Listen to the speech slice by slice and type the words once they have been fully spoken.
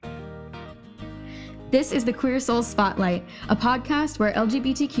This is the Queer Soul Spotlight, a podcast where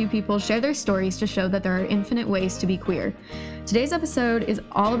LGBTQ people share their stories to show that there are infinite ways to be queer. Today's episode is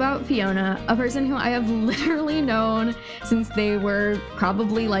all about Fiona, a person who I have literally known since they were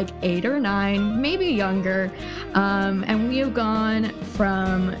probably like 8 or 9, maybe younger. And we have gone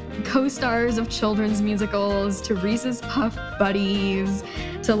from co-stars of children's musicals to Reese's Puff Buddies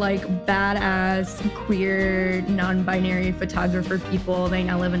to like badass queer non-binary photographer people. They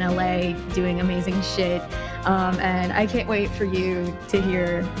now live in LA doing amazing shit. And I can't wait for you to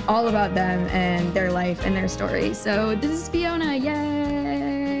hear all about them and their life and their story. So this is Fiona.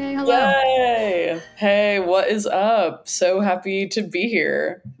 Yay! Hello. Yay! Hey, what is up? So happy to be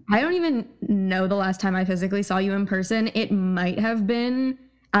here. I don't even know the last time I physically saw you in person. It might have been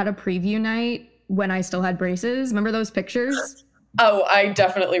at a preview night when I still had braces. Remember those pictures? Oh, I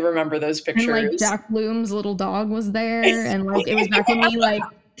definitely remember those pictures. And like Jack Bloom's little dog was there, and like it was back when we like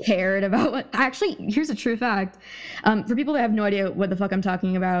cared about what. Actually, here's a true fact. For people that have no idea what the fuck I'm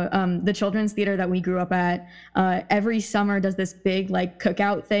talking about, the children's theater that we grew up at every summer does this big like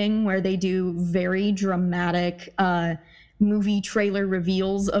cookout thing where they do very dramatic movie trailer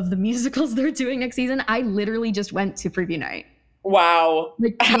reveals of the musicals they're doing next season. I literally just went to preview night. Wow.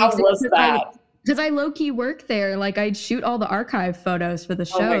 Like, how was that? Because I low-key work there. Like, I'd shoot all the archive photos for the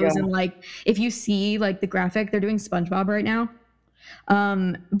shows. And like, if you see like the graphic, they're doing SpongeBob right now.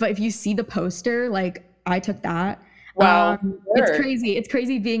 But if you see the poster, like I took that. Wow. It's crazy. It's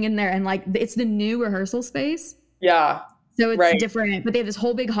crazy being in there. And like, it's the new rehearsal space. Yeah. So it's different, but they have this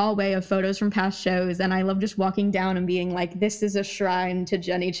whole big hallway of photos from past shows. And I love just walking down and being like, this is a shrine to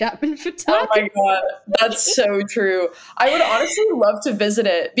Jenny Chapman photography. Oh my God. That's so true. I would honestly love to visit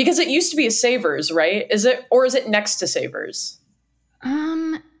it because it used to be a Savers, right? Is it next to Savers?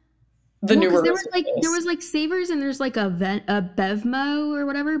 The new there was like Savers and there's like a Bevmo or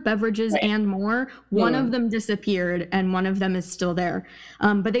whatever, beverages and more. One of them disappeared and one of them is still there.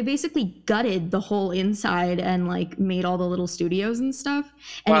 But they basically gutted the whole inside and like made all the little studios and stuff.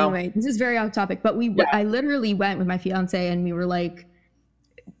 Wow. Anyway, this is very off topic, but I literally went with my fiance and we were like,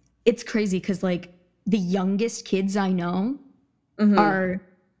 it's crazy because like the youngest kids I know are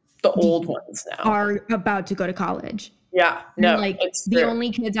the old ones now are about to go to college. Yeah, no, and like the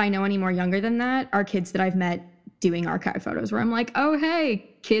only kids I know anymore younger than that are kids that I've met doing archive photos where I'm like, oh,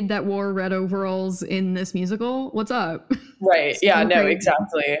 hey, kid that wore red overalls in this musical. What's up? Right. Yeah, no,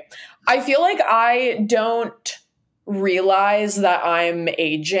 exactly. I feel like I don't realize that I'm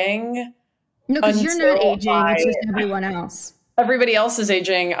aging. No, because you're not aging. It's just everyone else. Everybody else is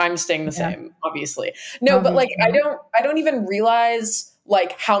aging. I'm staying the same, obviously. No, but like, I don't even realize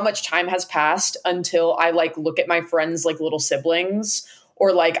like how much time has passed until I like look at my friends' like little siblings,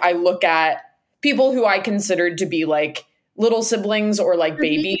 or like I look at people who I considered to be like little siblings or like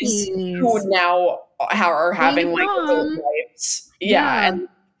babies who now are having like adult lives. Yeah. And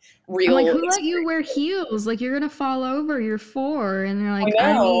real. I'm like, who let you wear heels? Like you're gonna fall over. You're 4, and they're like,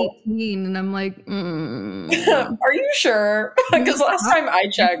 I'm 18, and I'm like, Are you sure? Because last time I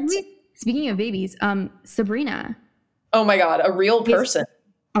checked. Speaking of babies, Sabrina. Oh my God, a real person.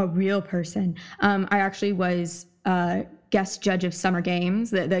 A real person. I actually was guest judge of Summer Games.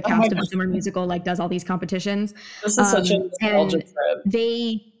 The cast of the summer musical like does all these competitions. This is such a nostalgic trip.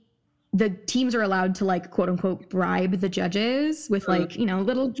 The teams are allowed to like quote unquote bribe the judges with like, you know,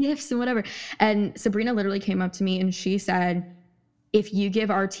 little gifts and whatever. And Sabrina literally came up to me and she said, if you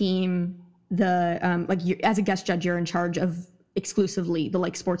give our team the as a guest judge, you're in charge of exclusively the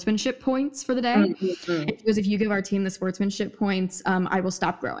like sportsmanship points for the day. Because if you give our team the sportsmanship points, I will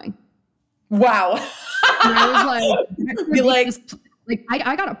stop growing. Wow. And I was like,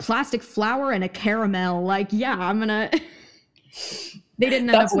 I got a plastic flower and a caramel. Like, yeah, I'm gonna. They didn't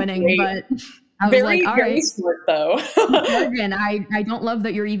end up winning, but I was like, all right. Smart though. Morgan, I don't love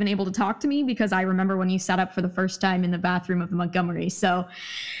that you're even able to talk to me because I remember when you sat up for the first time in the bathroom of the Montgomery. So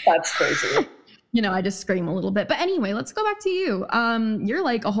that's crazy. You know, I just scream a little bit. But anyway, let's go back to you. You're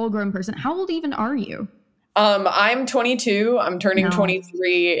like a whole grown person. How old even are you? I'm 22. I'm turning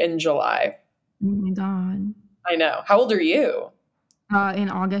 23 in July. Oh my God. I know. How old are you? In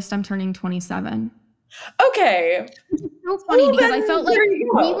August, I'm turning 27. Okay. It's so funny because I felt like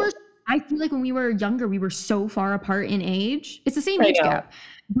I feel like when we were younger, we were so far apart in age. It's the same age gap.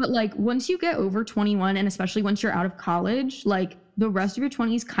 But like once you get over 21 and especially once you're out of college, like the rest of your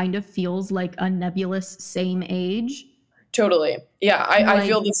 20s kind of feels like a nebulous same age. Totally. Yeah, I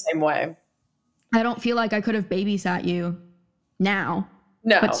feel the same way. I don't feel like I could have babysat you now.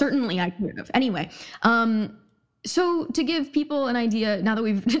 No. But certainly I could have. Anyway, so to give people an idea, now that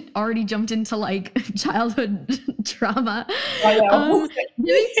we've already jumped into like childhood trauma,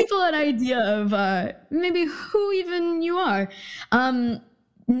 giving people people an idea of maybe who even you are.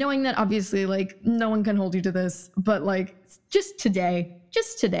 Knowing that obviously, like, no one can hold you to this, but like just today,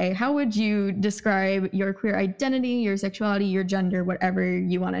 how would you describe your queer identity, your sexuality, your gender, whatever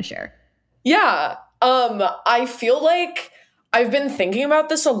you want to share? Yeah. I feel like I've been thinking about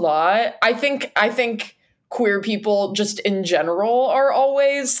this a lot. I think queer people just in general are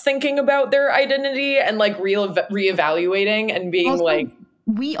always thinking about their identity and like reevaluating and being Also, like,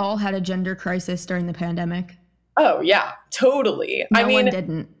 we all had a gender crisis during the pandemic. oh yeah, totally. I No mean, one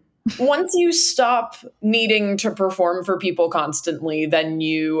didn't. once you stop needing to perform for people constantly, then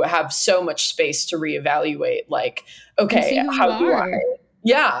you have so much space to reevaluate. Like, And see okay, who you how do I? are.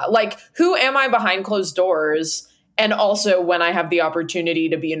 Yeah, like who am I behind closed doors? And also, when I have the opportunity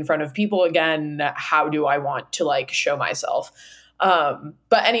to be in front of people again, how do I want to like show myself?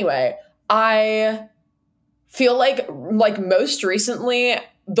 But anyway, I feel like most recently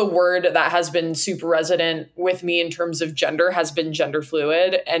the word that has been super resident with me in terms of gender has been gender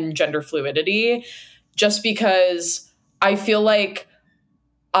fluid and gender fluidity, just because I feel like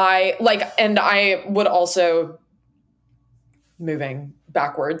and I would also, moving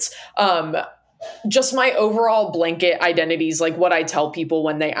backwards, just my overall blanket identities, like what I tell people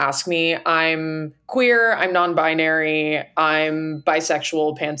when they ask me, I'm queer, I'm non-binary, I'm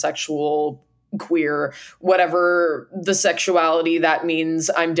bisexual, pansexual, queer, whatever the sexuality that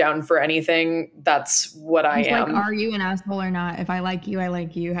means, I'm down for anything. That's what I It's like, am. are you an asshole or not? If I like you, I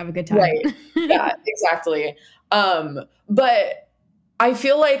like you. Have a good time. Right. Yeah, exactly. But I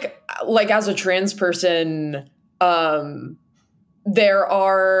feel like as a trans person, there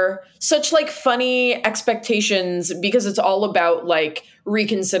are such like funny expectations because it's all about like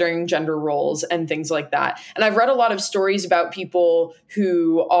reconsidering gender roles and things like that. And I've read a lot of stories about people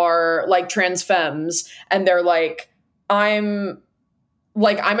who are like trans femmes and they're like, I'm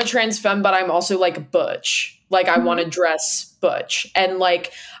I'm a trans femme, but I'm also like butch. Like I want to dress butch. And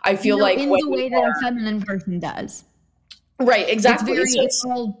like I feel like in when the way that a feminine person does. right, exactly. It's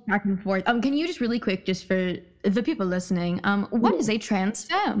all back and forth. Can you just really quick, just for the people listening, what is a trans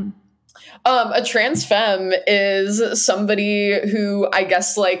femme? A trans femme is somebody who I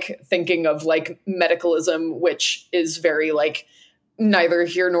guess like thinking of like medicalism, which is very like neither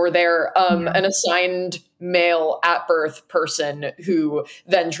here nor there, an assigned male at birth person who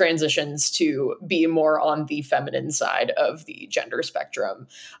then transitions to be more on the feminine side of the gender spectrum.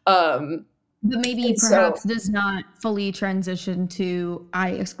 But maybe perhaps does not fully transition to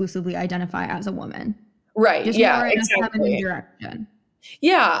I exclusively identify as a woman. Right. Just Yeah, more in exactly. a feminine direction.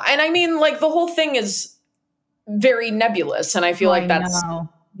 Yeah. And I mean, like the whole thing is very nebulous. And I feel like that's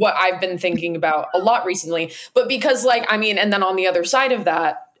what I've been thinking about a lot recently. But because like, I mean, and then on the other side of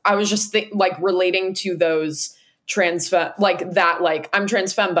that, I was just like relating to those like that, like I'm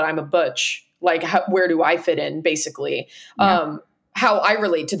trans femme, but I'm a butch. Like where do I fit in basically? Yeah. How I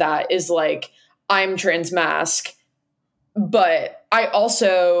relate to that is like, I'm trans masc, but I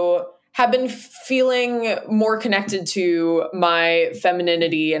also have been feeling more connected to my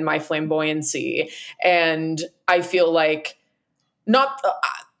femininity and my flamboyancy. And I feel like not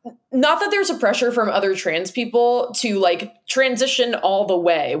that there's a pressure from other trans people to like transition all the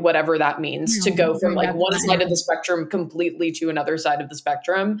way, whatever that means, to go from like one side of the spectrum completely to another side of the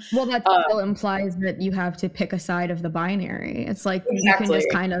spectrum. Well, that still implies that you have to pick a side of the binary. It's like you can just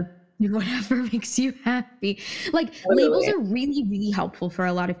kind of do whatever makes you happy. Like labels are really, really helpful for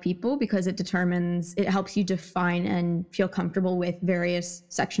a lot of people because it helps you define and feel comfortable with various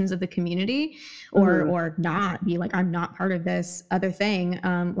sections of the community, or not be like, I'm not part of this other thing,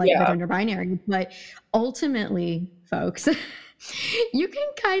 like the gender binary. But ultimately, folks, you can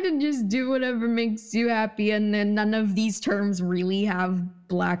kind of just do whatever makes you happy, and then none of these terms really have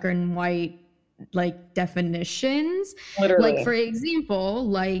black and white like definitions. Literally. Like for example,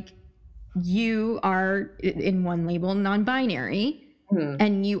 like you are in one label non-binary,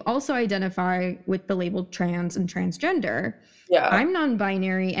 and you also identify with the label trans and transgender. I'm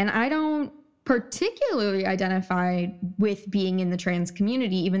non-binary and I don't particularly identify with being in the trans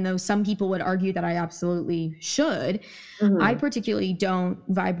community, even though some people would argue that I absolutely should. I particularly don't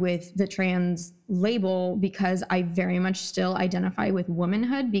vibe with the trans label because I very much still identify with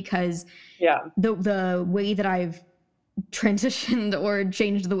womanhood, because the way that I've transitioned or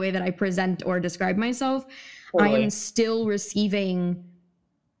changed the way that I present or describe myself, I am still receiving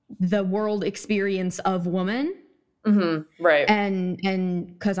the world experience of woman. Right. And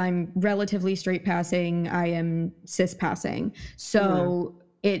because I'm relatively straight passing, I am cis passing. So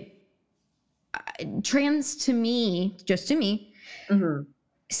trans to me, just to me,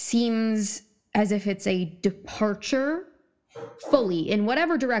 seems as if it's a departure fully in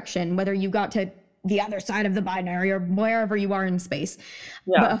whatever direction, whether you got to the other side of the binary or wherever you are in space,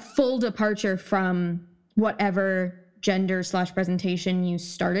 but a full departure from whatever gender / presentation you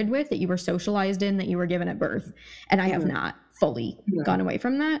started with, that you were socialized in, that you were given at birth. And I have not fully gone away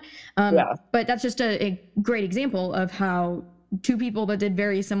from that. But that's just a great example of how two people that did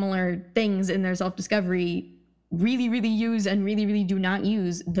very similar things in their self-discovery really, really use and really, really do not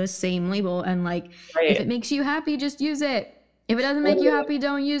use the same label. And like, if it makes you happy, just use it. If it doesn't make you happy,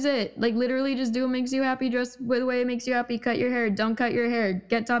 don't use it. Like, literally just do what makes you happy, dress the way it makes you happy, cut your hair, don't cut your hair,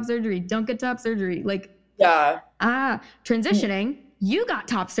 get top surgery, don't get top surgery. Like, transitioning, you got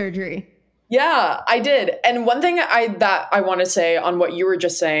top surgery. Yeah, I did. And one thing I want to say on what you were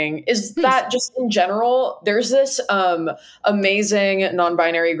just saying is that just in general, there's this amazing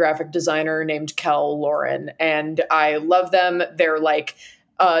non-binary graphic designer named Kel Lauren, and I love them. They're like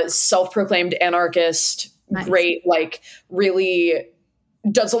self-proclaimed anarchist, great, like really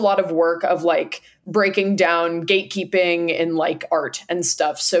does a lot of work of like breaking down gatekeeping in like art and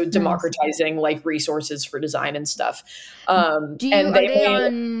stuff. So democratizing like resources for design and stuff. Are they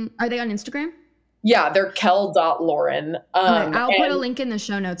on Instagram? Yeah, they're kel.lauren. I'll put a link in the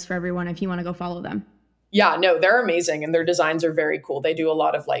show notes for everyone if you want to go follow them. Yeah, no, they're amazing and their designs are very cool. They do a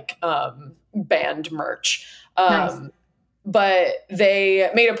lot of like band merch. But they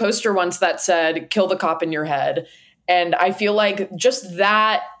made a poster once that said, "Kill the cop in your head." And I feel like just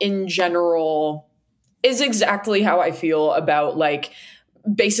that in general is exactly how I feel about like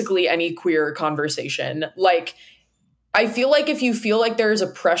basically any queer conversation. Like, I feel like if you feel like there's a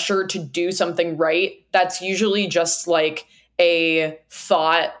pressure to do something right, that's usually just like a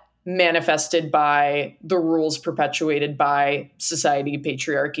thought manifested by the rules perpetuated by society,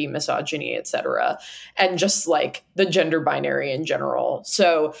 patriarchy, misogyny, etc., and just like the gender binary in general.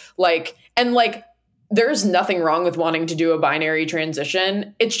 So like, and like, there's nothing wrong with wanting to do a binary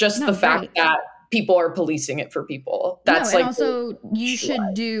transition. It's just the fact that people are policing it for people. That's like, also you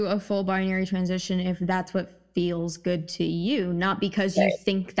should do a full binary transition if that's what feels good to you, not because you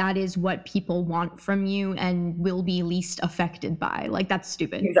think that is what people want from you and will be least affected by. Like, that's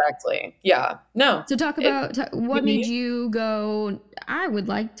stupid. Exactly. Yeah. No. So talk about what made you go, I would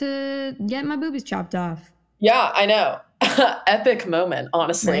like to get my boobies chopped off. Yeah, I know. Epic moment,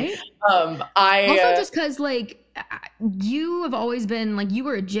 honestly. Right? Also just because like you have always been like, you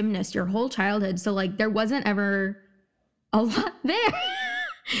were a gymnast your whole childhood, so like there wasn't ever a lot there.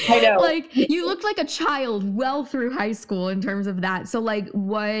 I know. Like, you looked like a child well through high school in terms of that. So like,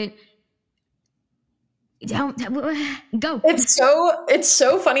 what? Go. It's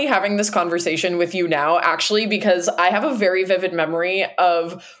so funny having this conversation with you now, actually, because I have a very vivid memory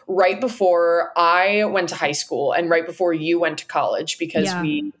of right before I went to high school and right before you went to college, because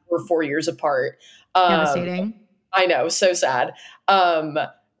we were 4 years apart. Devastating. I know, so sad.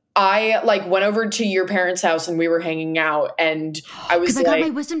 I like went over to your parents' house and we were hanging out, and I was because I got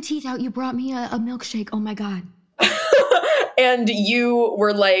my wisdom teeth out. You brought me a milkshake. Oh my God. And you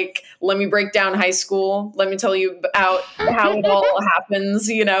were like, let me break down high school. Let me tell you about how it all happens,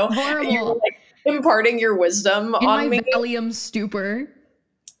 you know? Horrible. You were like imparting your wisdom on me. In my Valium stupor.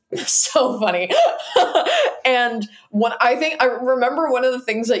 So funny. And I remember one of the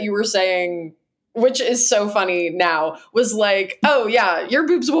things that you were saying, which is so funny now, was like, oh yeah, your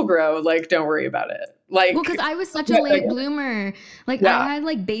boobs will grow. Like, don't worry about it. Like, well, because I was such a late bloomer. Like, I had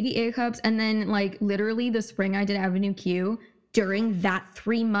like baby A cups, and then like literally the spring I did Avenue Q. During that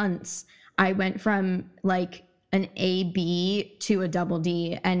 3 months, I went from like an AB to a double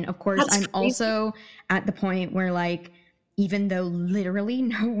D. And of course, I'm also at the point where like, even though literally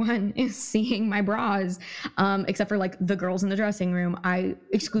no one is seeing my bras, except for like the girls in the dressing room, I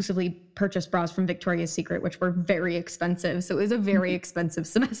exclusively purchased bras from Victoria's Secret, which were very expensive. So it was a very expensive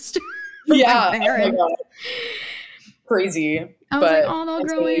semester. Yeah. Oh my God. Crazy. I was like, oh, they'll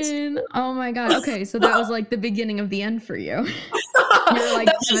grow in. Oh my God. Okay. So that was like the beginning of the end for you. You're like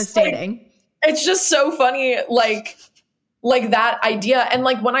devastating. Like, it's just so funny. Like that idea. And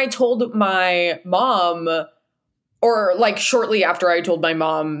like when I told my mom, or like shortly after I told my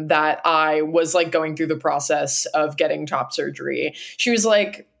mom that I was like going through the process of getting top surgery, she was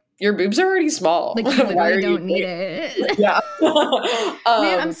like, your boobs are already small. Like, you literally don't need it. Yeah.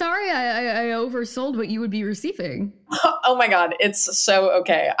 Man, I'm sorry I oversold what you would be receiving. Oh my God. It's so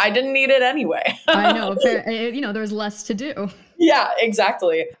okay. I didn't need it anyway. I know. You know, there's less to do. Yeah,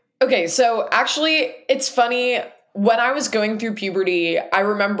 exactly. Okay. So actually, it's funny. When I was going through puberty, I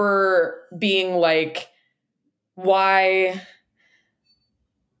remember being like, why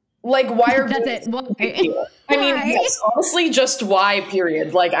Like, why are That's boobs it. a big deal? I mean, Why? yes, honestly, just why,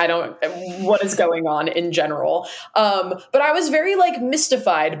 period. Like, I don't, what is going on in general? But I was very like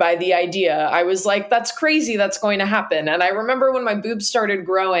mystified by the idea. I was like, that's crazy. That's going to happen. And I remember when my boobs started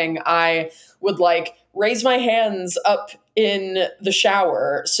growing, I would like raise my hands up in the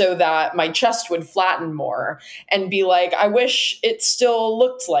shower so that my chest would flatten more and be like, I wish it still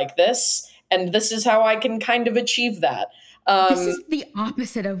looked like this. And this is how I can kind of achieve that. This is the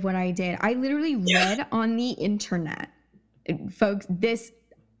opposite of what I did. I literally read on the internet, folks, this,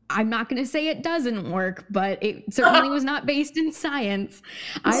 I'm not going to say it doesn't work, but it certainly was not based in science.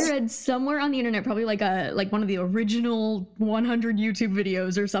 I read somewhere on the internet, probably like one of the original 100 YouTube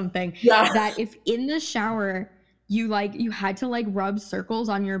videos or something, Yeah. that if in the shower you had to like rub circles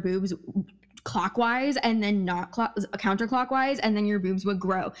on your boobs clockwise and then not counterclockwise, and then your boobs would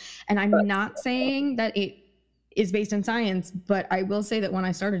grow. And I'm not saying that it is based in science, but I will say that when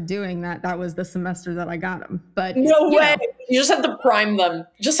I started doing that, that was the semester that I got them. But No you way. know, You just had to prime them.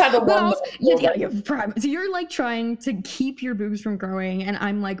 You just had to but warm them also, up a little bit. so you're like trying to keep your boobs from growing, and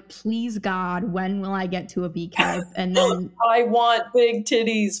I'm like, please God, when will I get to a B cup? And then, I want big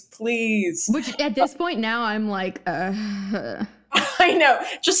titties, please. which at this point now, I'm like, I know,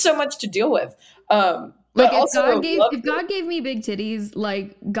 just so much to deal with. But like also, if God gave me big titties,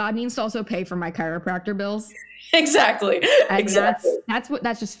 like God needs to also pay for my chiropractor bills. exactly, And exactly.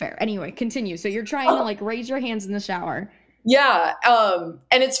 that's just fair. Anyway, continue. So you're trying to like raise your hands in the shower. Yeah.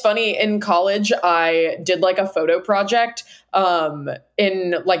 And it's funny, in college, I did like a photo project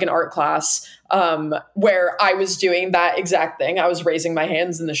in like an art class where I was doing that exact thing. I was raising my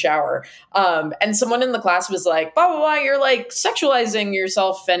hands in the shower. And someone in the class was like, blah, blah, blah, you're like sexualizing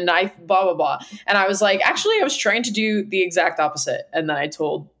yourself. And I, blah, blah, blah. And I was like, actually, I was trying to do the exact opposite. And then I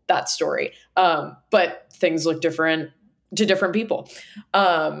told that story. But things look different to different people.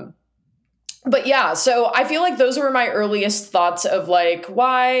 But yeah, so I feel like those were my earliest thoughts of like,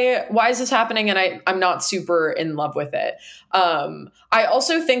 why is this happening? And I'm not super in love with it. I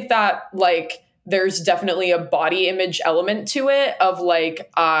also think that like there's definitely a body image element to it of like,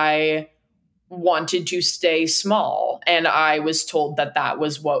 I wanted to stay small, and I was told that that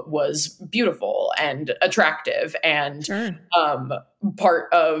was what was beautiful and attractive and Sure.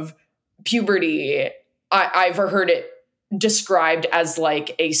 part of puberty. I've heard it described as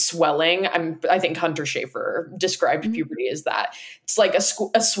like a swelling. I think Hunter Schafer described puberty as that. It's like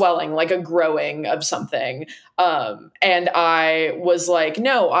a swelling, like a growing of something. And I was like,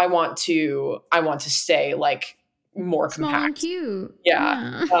 no, I want to stay like more Small compact. and cute.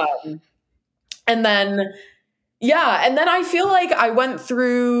 Yeah. And then I feel like I went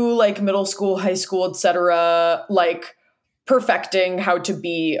through like middle school, high school, etc., like perfecting how to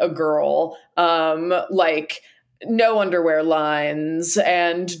be a girl. Like no underwear lines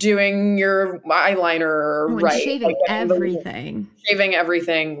and doing your eyeliner right. Shaving like everything. Shaving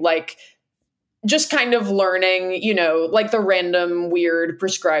everything. Like just kind of learning, like the random weird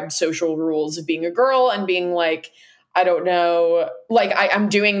prescribed social rules of being a girl and being like, I don't know, like I'm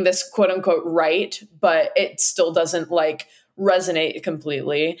doing this quote unquote right, but it still doesn't like resonate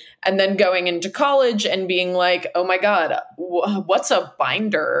completely. And then going into college and being like, oh my God, what's a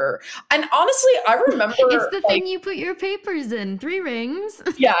binder? And honestly, I remember it's the thing you put your papers in, 3 rings.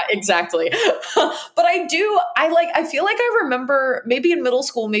 Yeah, exactly. But I feel like I remember maybe in middle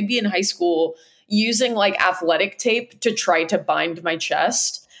school, maybe in high school, using like athletic tape to try to bind my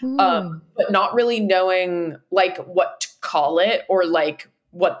chest, but not really knowing like what to call it or like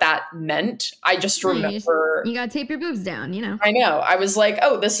what that meant. I just remember you gotta tape your boobs down, I know. I was like,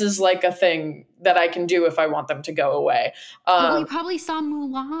 oh, this is like a thing that I can do if I want them to go away. Well, you probably saw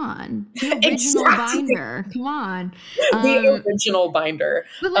Mulan, the original binder. Come on. The original binder.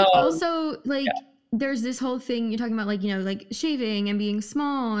 But like also like there's this whole thing you're talking about, like, like shaving and being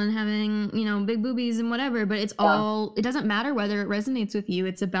small and having, big boobies and whatever, but it's all, it doesn't matter whether it resonates with you.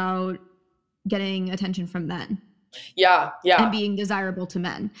 It's about getting attention from men. Yeah. And being desirable to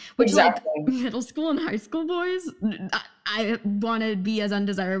men, which exactly. Like middle school and high school boys, I want to be as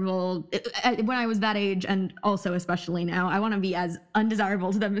undesirable when I was that age, and also especially now, I want to be as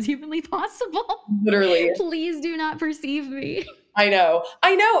undesirable to them as humanly possible. Literally. Please do not perceive me. I know.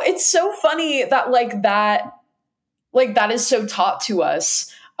 It's so funny that that is so taught to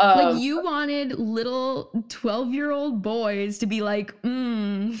us. Like you wanted little 12-year-old boys to be like,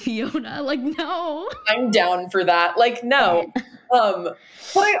 Fiona, like, no. I'm down for that. Like, no. But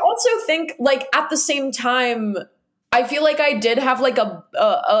I also think like at the same time, I feel like I did have like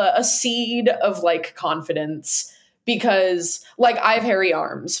a seed of like confidence because like I have hairy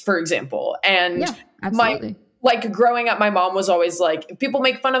arms, for example. And absolutely. like growing up, my mom was always like, if people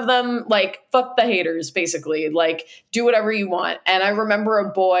make fun of them, like fuck the haters, basically, like do whatever you want. And I remember a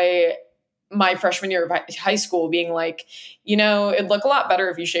boy my freshman year of high school being like, it'd look a lot better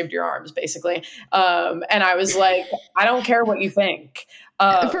if you shaved your arms, basically. And I was like, I don't care what you think.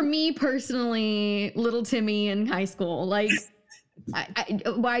 For me personally, little Timmy in high school, like,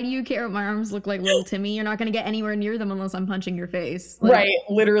 why do you care what my arms look like, little Timmy? You're not going to get anywhere near them unless I'm punching your face. Like, right.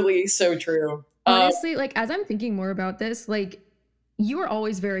 Literally so true. Honestly, like, as I'm thinking more about this, like, you were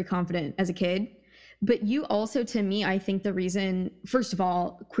always very confident as a kid, but you also, to me, I think the reason, first of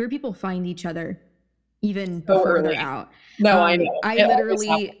all, queer people find each other even So before early. they're out. No, I know.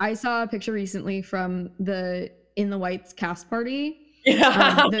 I saw a picture recently from the In the Whites cast party.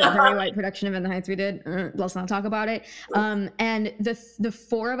 Yeah. The very white production of In the Heights we did. Let's not talk about it. And the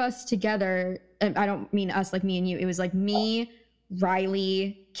four of us together, and I don't mean us like me and you, it was like me,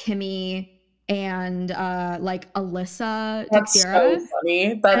 Riley, Kimmy, and like Alyssa That's Teixeira. so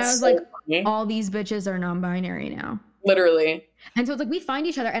funny. And I was like, all these bitches are non-binary now. Literally. And so it's like we find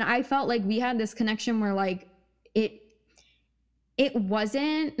each other, and I felt like we had this connection where like it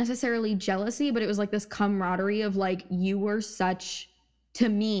wasn't necessarily jealousy, but it was like this camaraderie of like, you were such, to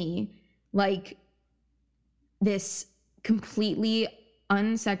me, like this completely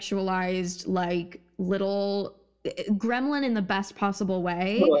unsexualized, like little gremlin in the best possible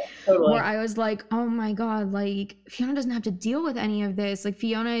way. Totally. Where I was like, oh my God, like Fiona doesn't have to deal with any of this. Like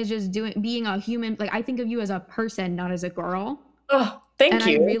Fiona is just being a human. Like I think of you as a person, not as a girl. Oh, thank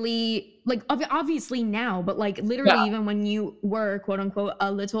you. And I really, like, obviously now, but like literally even when you were quote unquote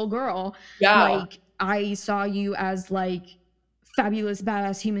a little girl, like I saw you as like fabulous,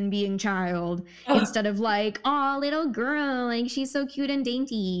 badass human being child instead of like, oh, little girl, like she's so cute and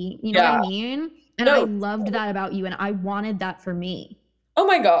dainty. You know what I mean? And I loved that about you, and I wanted that for me. Oh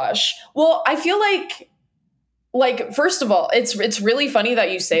my gosh. Well, I feel like first of all, it's really funny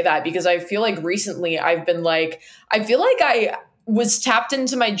that you say that, because I feel like recently I've been like, I feel like I was tapped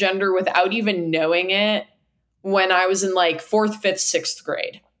into my gender without even knowing it when I was in like 4th, 5th, 6th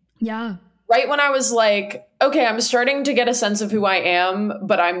grade. Yeah. Right when I was like, okay, I'm starting to get a sense of who I am,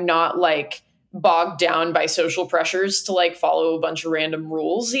 but I'm not like bogged down by social pressures to like follow a bunch of random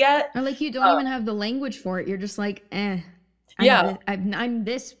rules yet. Or like you don't even have the language for it. You're just like, I'm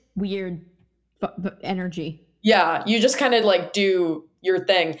this weird energy. Yeah, you just kind of like do your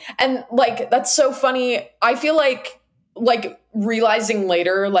thing. And like, that's so funny. I feel like realizing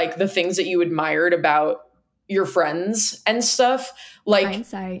later, like the things that you admired about your friends and stuff, like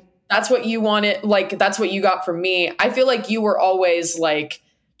hindsight. That's what you wanted. Like, that's what you got from me. I feel like you were always like,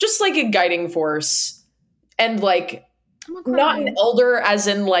 just like a guiding force, and like not an elder as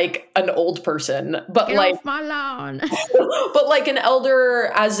in like an old person, but get like off my lawn. But like an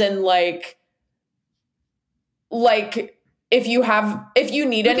elder as in like if you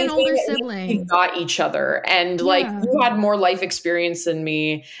need like anything, an older sibling. You got each other, and like you had more life experience than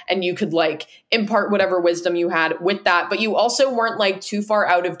me, and you could like impart whatever wisdom you had with that, but you also weren't like too far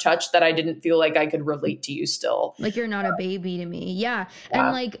out of touch that I didn't feel like I could relate to you still. Like you're not a baby to me. Yeah.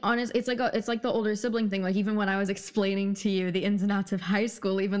 And like honest, it's like the older sibling thing. Like even when I was explaining to you the ins and outs of high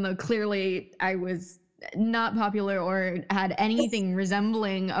school, even though clearly I was not popular or had anything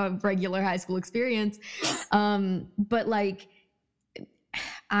resembling a regular high school experience. But like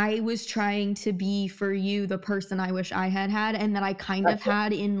I was trying to be for you the person I wish I had and that I kind of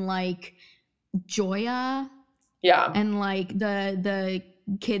had in like Joya. Yeah. And like the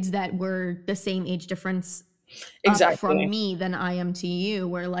kids that were the same age difference from me than I am to you,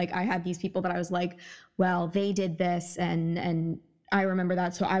 where like I had these people that I was like, well, they did this and I remember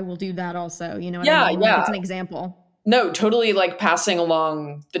that, so I will do that also. You know what I mean? Like it's an example. No, totally like passing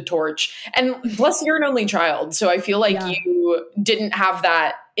along the torch. And plus you're an only child. So I feel like you didn't have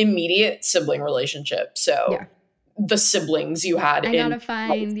that immediate sibling relationship. So the siblings you had. I gotta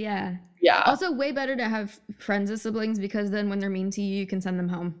find, Yeah. Also way better to have friends as siblings, because then when they're mean to you, you can send them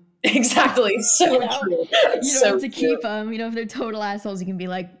home. Exactly. So true. You don't have to keep them. You know, if they're total assholes, you can be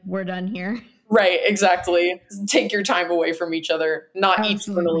like, we're done here. Right, exactly. Take your time away from each other, not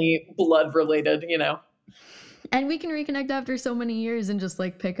eternally blood related, you know. And we can reconnect after so many years and just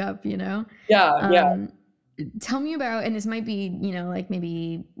like pick up, you know? Yeah. Tell me about, and this might be, you know, like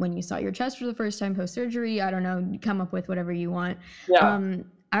maybe when you saw your chest for the first time post-surgery, I don't know, come up with whatever you want. Yeah.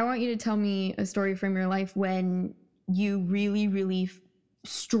 I want you to tell me a story from your life when you really, really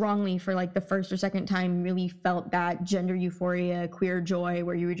strongly for like the first or second time really felt that gender euphoria, queer joy,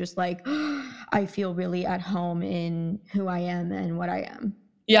 where you were just like, oh, I feel really at home in who I am and what I am.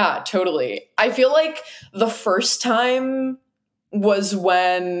 Yeah, totally. I feel like the first time was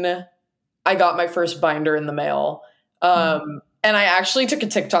when I got my first binder in the mail. And I actually took a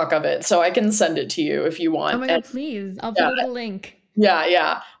TikTok of it, so I can send it to you if you want. Oh my God, please. I'll put a little link. Yeah,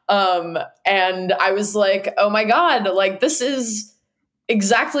 yeah. And I was like, oh my God, like this is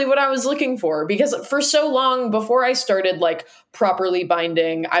exactly what I was looking for. Because for so long before I started like properly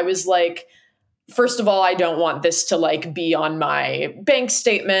binding, I was like, first of all, I don't want this to like be on my bank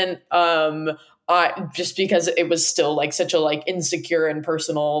statement. Just because it was still like such a like insecure and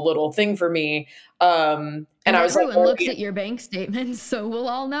personal little thing for me. And I was everyone looks at your bank statement, so we'll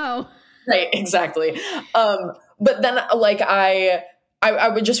all know. Right, exactly. But then like I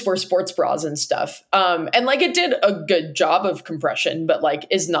would just wear sports bras and stuff. And like it did a good job of compression, but like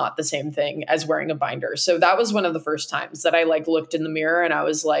is not the same thing as wearing a binder. So that was one of the first times that I like looked in the mirror and I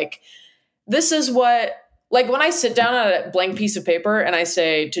was like, this is what, like when I sit down on a blank piece of paper and I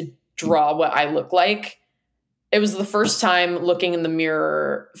say to draw what I look like, it was the first time looking in the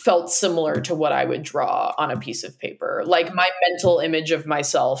mirror felt similar to what I would draw on a piece of paper. Like my mental image of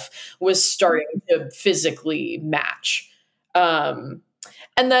myself was starting to physically match. And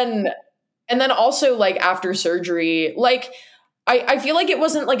then also like after surgery, like I feel like it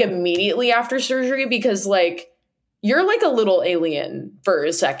wasn't like immediately after surgery because like you're like a little alien for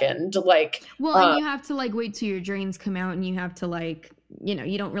a second. Like, well, and you have to like wait till your drains come out and you have to like, you know,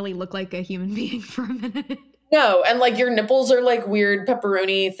 you don't really look like a human being for a minute. No, and like your nipples are like weird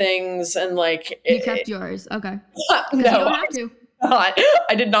pepperoni things, and like you kept yours, okay? No, you don't have to.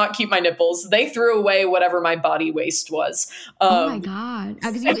 I did not keep my nipples. They threw away whatever my body waste was. Oh my God,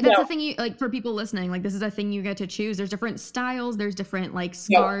 because that's the thing. You like for people listening, like this is a thing you get to choose. There's different styles. There's different like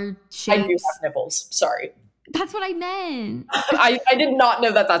scar shapes. I do have nipples. Sorry. That's what I meant. I did not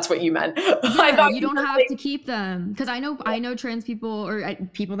know that that's what you meant. Yeah, I thought you don't have to keep them because I know trans people or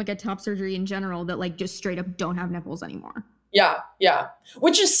people that get top surgery in general that like just straight up don't have nipples anymore. Yeah, yeah,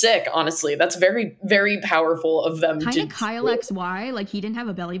 which is sick. Honestly, that's very, very powerful of them. Kind of Kyle XY, like he didn't have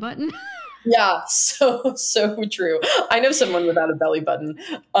a belly button. Yeah, so true. I know someone without a belly button.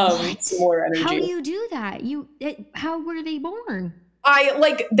 Similar energy. How do you do that? How were they born?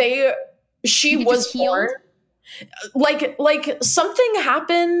 She was born. Like something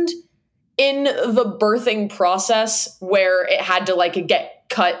happened in the birthing process where it had to like get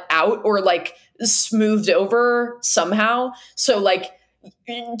cut out or like smoothed over somehow. So like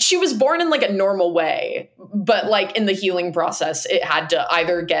she was born in like a normal way, but like in the healing process, it had to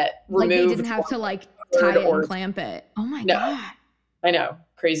either get removed. Like they didn't have to like tie it and clamp it. Oh my God. I know.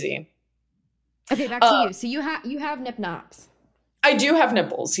 Crazy. Okay, back to you. So you have nip knocks. I do have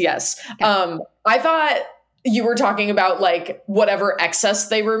nipples, yes. Okay. I thought you were talking about like whatever excess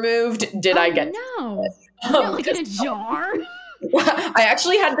they removed. Did I get no? Like in a jar? I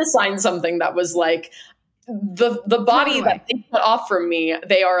actually had to sign something that was like the body that they cut off from me,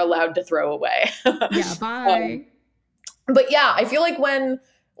 they are allowed to throw away. Yeah, bye. But yeah, I feel like when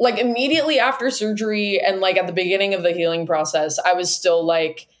like immediately after surgery and like at the beginning of the healing process, I was still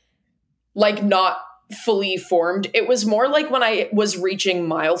like not fully formed. It was more like when I was reaching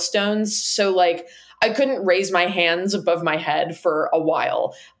milestones. So like I couldn't raise my hands above my head for a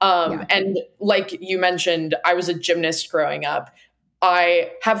while. And like you mentioned, I was a gymnast growing up.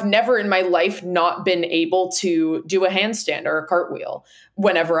 I have never in my life not been able to do a handstand or a cartwheel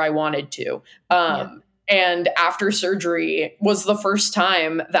whenever I wanted to. And after surgery was the first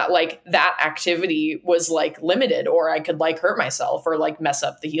time that like that activity was like limited or I could like hurt myself or like mess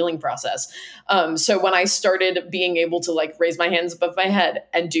up the healing process. So when I started being able to like raise my hands above my head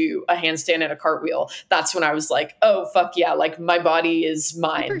and do a handstand and a cartwheel, that's when I was like, oh, fuck yeah. Like my body is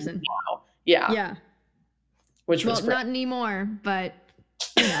mine now. Yeah. Yeah. Which was not anymore, but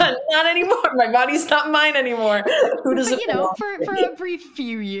not anymore. My body's not mine anymore. Who does it belong to? For a brief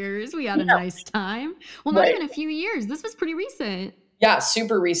few years, we had a nice time. Well, not even a few years. This was pretty recent. Yeah,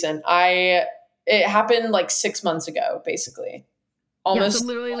 super recent. It happened like 6 months ago, basically. Almost. So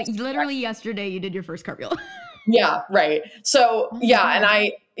literally yesterday, you did your first cartwheel. Yeah, right. So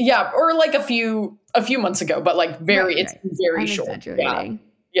or like a few months ago, but like it's very short. Exaggerating.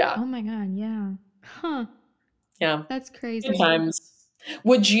 Yeah. Oh my God. Yeah. Huh. Yeah. That's crazy. Good times.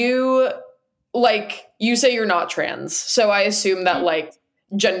 Would you, like, you say you're not trans, so I assume that, like,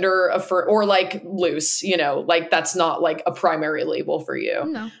 gender or, like, loose, you know, like, that's not, like, a primary label for you.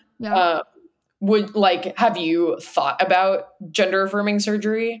 No. Yeah. Have you thought about gender-affirming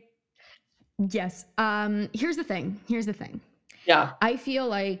surgery? Yes. Here's the thing. Yeah. I feel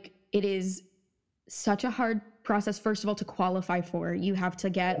like it is such a hard process, first of all, to qualify for. You have to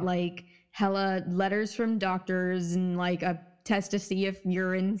get, like, hella letters from doctors and, like, a test to see if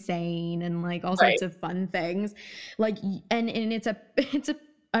you're insane and like all sorts of fun things, like and it's a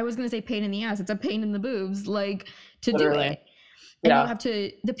I was going to say pain in the ass. It's a pain in the boobs, like, to Literally. do it. And Yeah. you have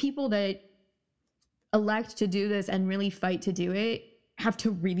to, the people that elect to do this and really fight to do it have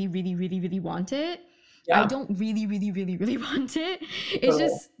to really, really, really, really want it. Yeah. I don't really, really, really, really want it. It's Totally.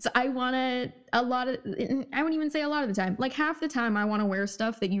 just, I want to, I wouldn't even say a lot of the time. Like half the time I want to wear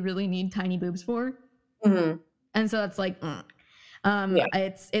stuff that you really need tiny boobs for. Mm-hmm. And so it's like, Yeah.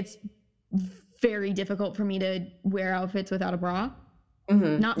 it's very difficult for me to wear outfits without a bra.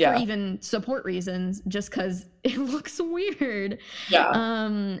 Mm-hmm. Not Yeah. for even support reasons, just because it looks weird. Yeah.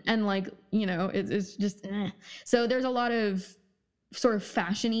 And like, you know, it's just, So there's a lot of sort of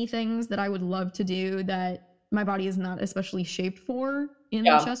fashion-y things that I would love to do that my body is not especially shaped for in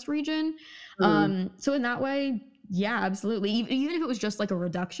the chest region. So in that way, yeah, absolutely. Even if it was just like a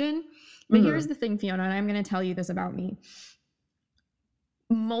reduction. But here's the thing, Fiona, and I'm going to tell you this about me.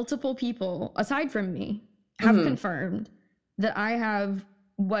 Multiple people, aside from me, have confirmed that I have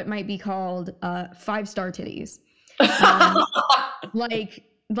what might be called 5-star titties. Like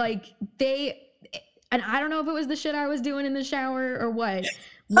they, and I don't know if it was the shit I was doing in the shower or what.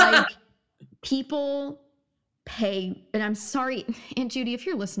 Like people pay, and I'm sorry, Aunt Judy, if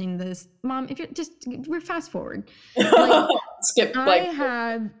you're listening to this, Mom, if you're we're fast forward. Like skip.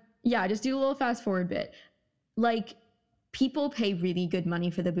 Just do a little fast forward bit. Like people pay really good money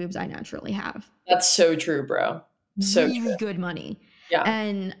for the boobs I naturally have. That's so true, bro. So really true. Good money. Yeah.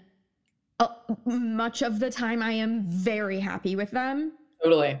 And much of the time I am very happy with them.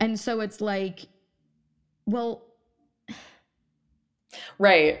 Totally. And so it's like, well,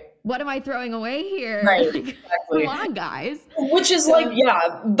 right. What am I throwing away here? Right. Like, Exactly. Come on, guys. Which is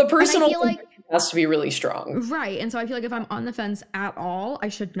the personal has to be really strong. Right. And so I feel like if I'm on the fence at all, I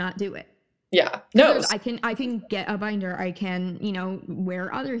should not do it. Yeah. No. I can get a binder. I can,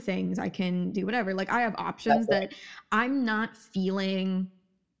 wear other things. I can do whatever. Like I have options that I'm not feeling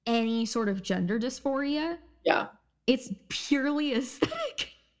any sort of gender dysphoria. Yeah. It's purely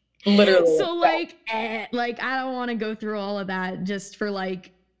aesthetic. Literally. So I don't want to go through all of that just for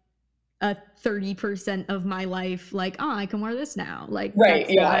like a 30% of my life. Like, oh, I can wear this now. Like, right.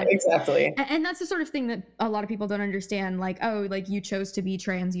 Yeah, exactly. And that's the sort of thing that a lot of people don't understand. Like, oh, like you chose to be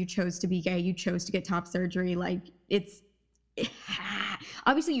trans, you chose to be gay, you chose to get top surgery. Like it's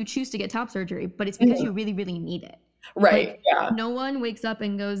obviously you choose to get top surgery, but it's because you really, really need it. Right. Like, yeah. No one wakes up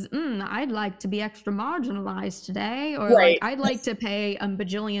and goes, I'd like to be extra marginalized today. Or right. like, I'd like to pay $1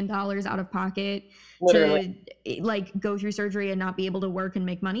 bajillion out of pocket Literally. to like go through surgery and not be able to work and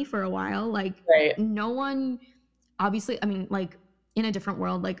make money for a while. Like no one, obviously, I mean, like in a different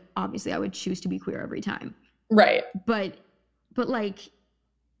world, like obviously I would choose to be queer every time. Right. But like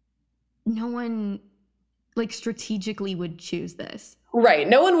no one like strategically would choose this. Right.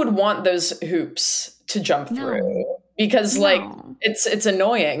 No one would want those hoops to jump through because like it's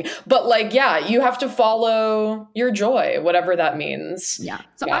annoying. But like, yeah, you have to follow your joy, whatever that means. Yeah.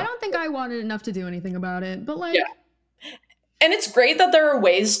 So I don't think I wanted enough to do anything about it, but like And it's great that there are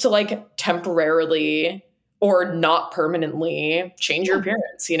ways to like temporarily or not permanently change your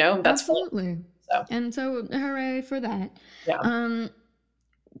appearance, That's absolutely. So. And so hooray for that. Yeah.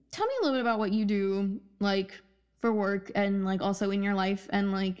 Tell me a little bit about what you do like for work and like also in your life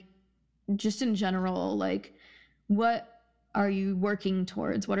and like just in general, like what are you working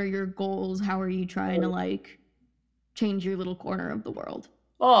towards? What are your goals? How are you trying to like change your little corner of the world?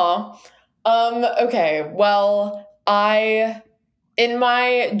 Okay. Well, in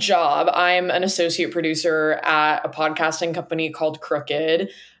my job, I'm an associate producer at a podcasting company called Crooked.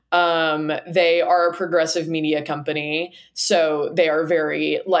 They are a progressive media company. So they are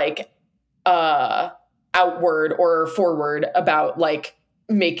very like, outward or forward about like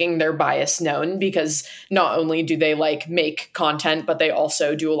making their bias known, because not only do they like make content, but they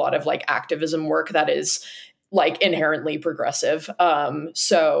also do a lot of like activism work that is like inherently progressive.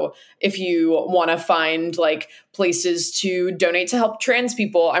 So if you want to find like places to donate to help trans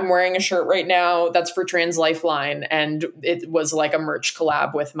people, I'm wearing a shirt right now that's for Trans Lifeline, and it was like a merch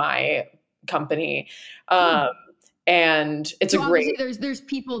collab with my company. And it's so a great. There's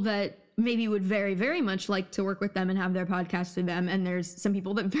people that maybe would very, very much like to work with them and have their podcast through them. And there's some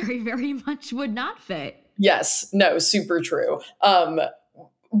people that very, very much would not fit. Yes. No, super true.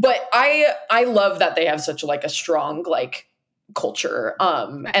 But I love that they have such like a strong like culture.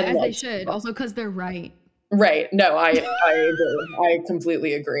 And as they should, also because they're right. Right. No, I agree. I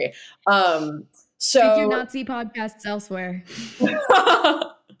completely agree. So seek your Nazi podcasts elsewhere.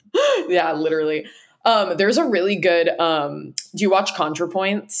 Yeah, literally. There's a really good do you watch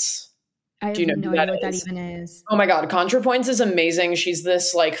ContraPoints? I have no idea what that even is. Oh my God. ContraPoints is amazing. She's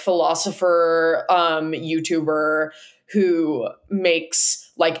this like philosopher, YouTuber who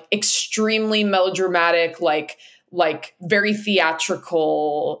makes like extremely melodramatic, like very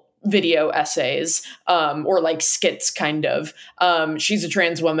theatrical video essays, or like skits kind of. She's a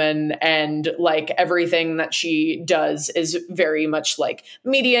trans woman, and like everything that she does is very much like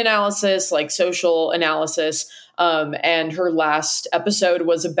media analysis, like social analysis. And her last episode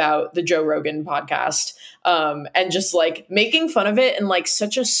was about the Joe Rogan podcast, and just like making fun of it in like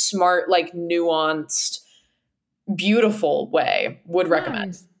such a smart, like nuanced, beautiful way. Would recommend.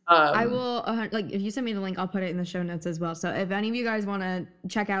 Nice. I will, like, if you send me the link, I'll put it in the show notes as well. So if any of you guys want to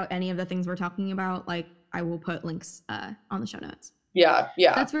check out any of the things we're talking about, like, I will put links on the show notes. Yeah.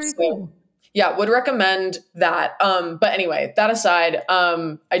 That's very cool. Yeah, would recommend that. But anyway, that aside,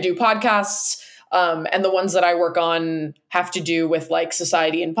 I do podcasts, and the ones that I work on have to do with like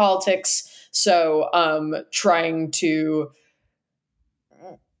society and politics. So trying to,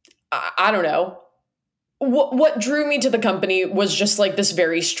 I don't know. What drew me to the company was just like this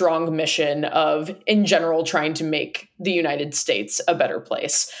very strong mission of, in general, trying to make the United States a better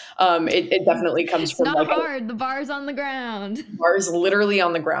place. It definitely comes from not like hard. The bar's on the ground. The bar is literally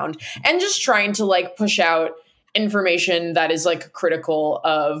on the ground, and just trying to like push out information that is like critical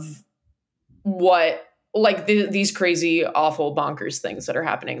of what like these crazy, awful, bonkers things that are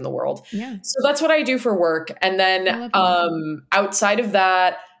happening in the world. Yeah. So that's what I do for work, and then outside of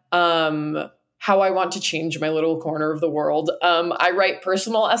that. How I want to change my little corner of the world. I write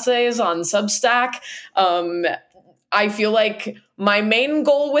personal essays on Substack. I feel like my main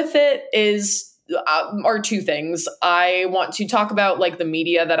goal with it are two things. I want to talk about like the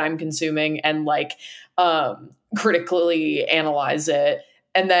media that I'm consuming and like critically analyze it.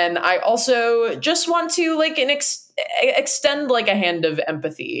 And then I also just want to like extend like a hand of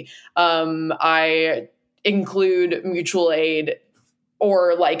empathy. I include mutual aid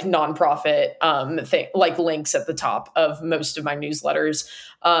or like nonprofit like links at the top of most of my newsletters.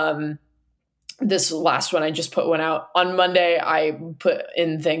 This last one, I just put one out on Monday. I put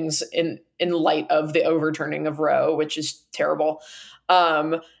in things in light of the overturning of Roe, which is terrible.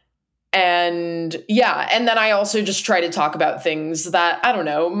 And yeah, and then I also just try to talk about things that, I don't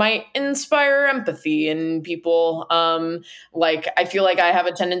know, might inspire empathy in people. Like, I feel like I have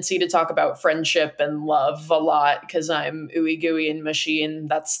a tendency to talk about friendship and love a lot because I'm ooey gooey and mushy, and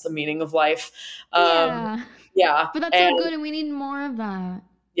that's the meaning of life. Yeah. But that's so good, and we need more of that.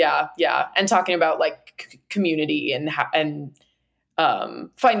 Yeah. And talking about like community and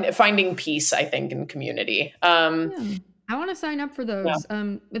finding peace, I think, in community. I want to sign up for those.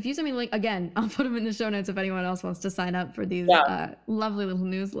 Yeah. If you send me link again, I'll put them in the show notes if anyone else wants to sign up for these lovely little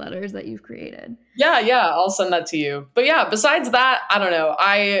newsletters that you've created. Yeah, I'll send that to you. But yeah, besides that, I don't know.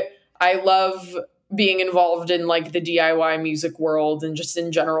 I love being involved in like the DIY music world and just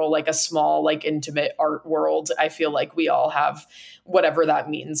in general, like a small, like intimate art world. I feel like we all have whatever that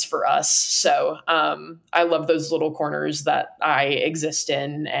means for us. So I love those little corners that I exist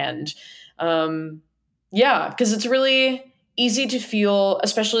in. And yeah, because it's really easy to feel,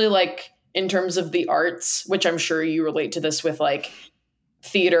 especially like in terms of the arts, which I'm sure you relate to this with like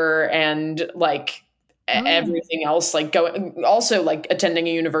theater and like everything else, like also like attending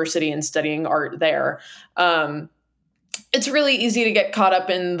a university and studying art there. It's really easy to get caught up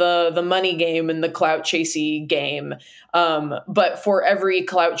in the money game and the clout chasey game. But for every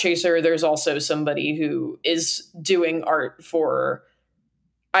clout chaser, there's also somebody who is doing art for,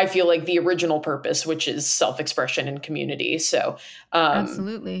 I feel like, the original purpose, which is self-expression and community. So,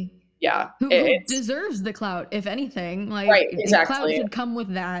 absolutely. Yeah. Who deserves the clout, if anything. Like, right, exactly. Clout should come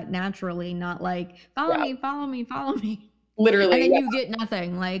with that naturally, not like, follow me. Literally. And then you get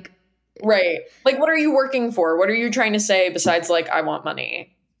nothing. Like, right. Like, what are you working for? What are you trying to say besides like, I want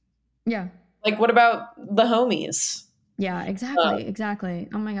money? Yeah. Like, what about the homies? Yeah, exactly.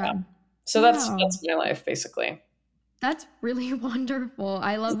 Oh my God. Yeah. So that's my life, basically. That's really wonderful.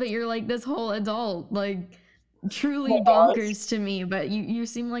 I love that you're like this whole adult, like truly bonkers to me, but you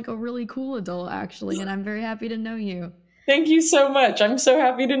seem like a really cool adult actually, and I'm very happy to know you. Thank you so much. I'm so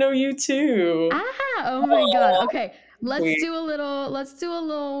happy to know you too. Oh my God. Okay. Let's do a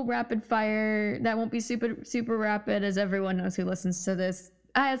little rapid fire. That won't be super rapid, as everyone knows who listens to this.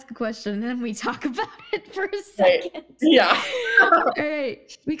 I ask a question and then we talk about it for a second. Right. Yeah. All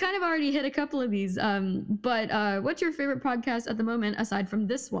right. We kind of already hit a couple of these. But what's your favorite podcast at the moment aside from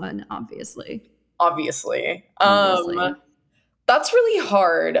this one, obviously? Obviously. That's really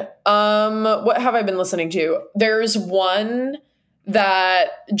hard. What have I been listening to? There's one that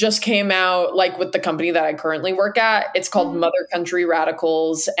just came out like with the company that I currently work at. It's called Mother Country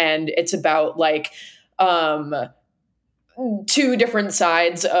Radicals, and it's about like two different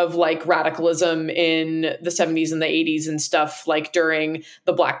sides of like radicalism in the 70s and the 80s and stuff, like during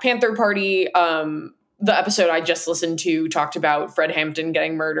the Black Panther Party. The episode I just listened to talked about Fred Hampton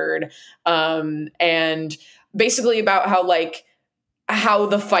getting murdered, and basically about how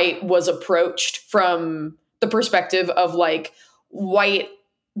the fight was approached from the perspective of like white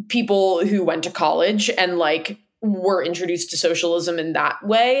people who went to college and like were introduced to socialism in that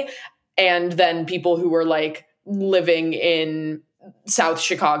way, and then people who were like living in South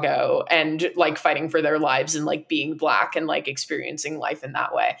Chicago and like fighting for their lives and like being Black and like experiencing life in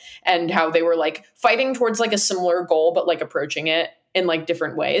that way, and how they were like fighting towards like a similar goal but like approaching it in like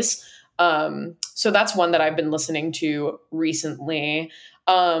different ways. So that's one that I've been listening to recently.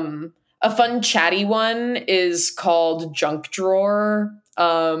 A fun chatty one is called Junk Drawer.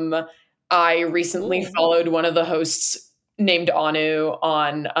 I recently followed one of the hosts named Anu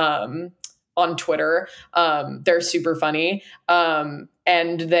on Twitter. They're super funny.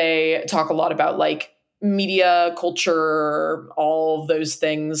 And they talk a lot about like media, culture, all of those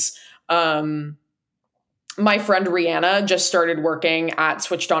things. My friend Rihanna just started working at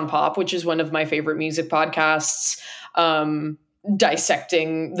Switched on Pop, which is one of my favorite music podcasts,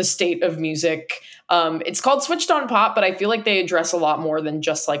 dissecting the state of music. It's called Switched on Pop, but I feel like they address a lot more than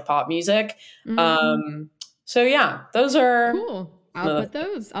just like pop music. So yeah, those are cool. I'll put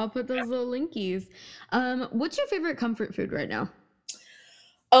those little linkies. What's your favorite comfort food right now?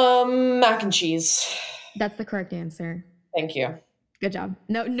 Mac and cheese. That's the correct answer. Thank you. Good job.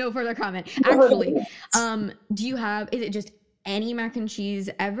 No further comment. Actually, is it just any mac and cheese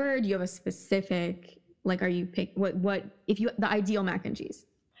ever? Do you have a specific, like, are you what if you, the ideal mac and cheese?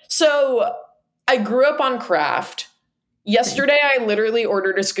 So I grew up on Kraft. Yesterday, I literally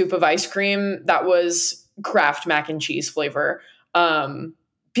ordered a scoop of ice cream that was Kraft mac and cheese flavor.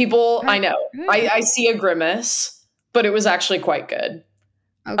 People, I know, I see a grimace, but it was actually quite good.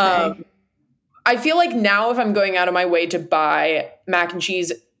 Okay. I feel like now if I'm going out of my way to buy mac and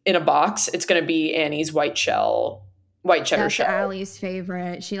cheese in a box, it's going to be Annie's white cheddar That's shell. Allie's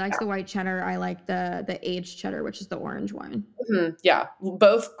favorite. She likes the white cheddar. I like the aged cheddar, which is the orange one. Mm-hmm. Yeah,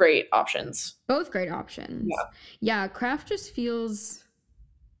 both great options. Yeah, Kraft just feels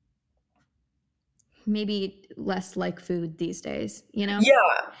maybe less like food these days, you know? Yeah,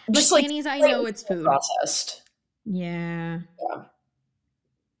 just like Annie's, I know it's food. Processed. Yeah.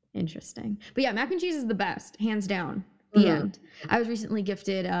 Interesting. But yeah, mac and cheese is the best, hands down. The end. I was recently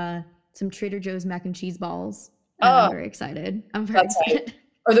gifted some Trader Joe's mac and cheese balls. I'm very excited. Excited.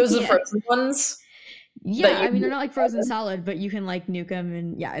 Are those the frozen ones? Yeah, I mean, they're not like frozen solid, but you can like nuke them,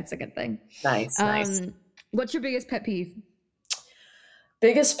 and yeah, it's a good thing. Nice. What's your biggest pet peeve?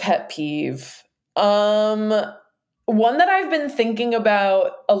 Biggest pet peeve? One that I've been thinking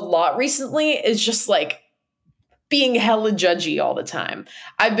about a lot recently is just like being hella judgy all the time.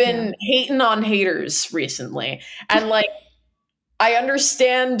 I've been hating on haters recently, and like I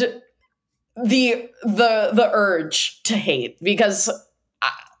understand the urge to hate because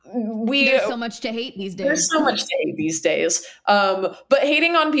there's so much to hate these days. There's so much to hate these days. But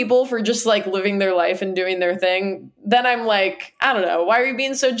hating on people for just like living their life and doing their thing, then I'm like, I don't know, why are you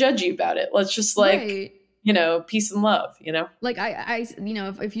being so judgy about it? Let's just like, peace and love, Like I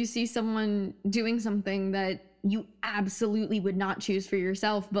if you see someone doing something that you absolutely would not choose for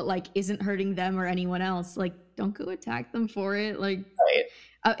yourself, but like isn't hurting them or anyone else, like don't go attack them for it. Like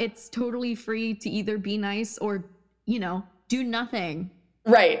it's totally free to either be nice or, do nothing.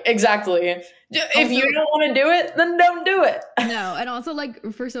 Right, exactly. If you don't want to do it, then don't do it. No, and also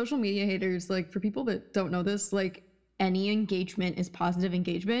like for social media haters, like for people that don't know this, like any engagement is positive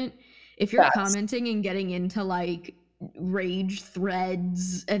engagement. If you're commenting and getting into like rage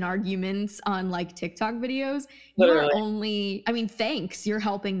threads and arguments on like TikTok videos, you're only, thanks, you're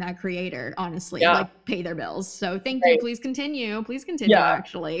helping that creator, honestly, like pay their bills. So thank you, please continue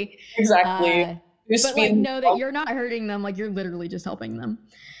actually. Exactly. But like know that you're not hurting them, like you're literally just helping them.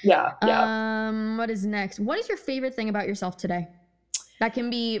 What is next? What is your favorite thing about yourself today? That can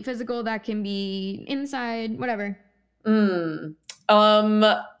be physical, that can be inside, whatever.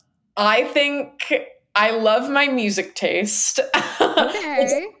 I think I love my music taste.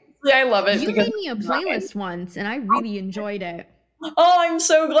 Okay. I love it. You made me a playlist once and I really enjoyed it. Oh, I'm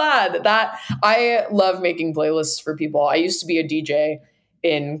so glad that I love making playlists for people. I used to be a DJ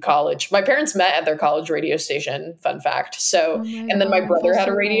in college. My parents met at their college radio station, fun fact. So, and then my brother had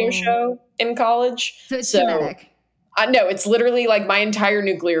a radio show in college. So it's genetic. No, it's literally like my entire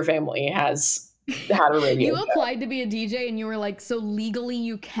nuclear family has had a radio You applied to be a DJ and you were like, so legally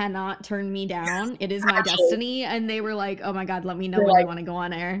you cannot turn me down. It is my destiny. And they were like, oh my God, let me know when you want to go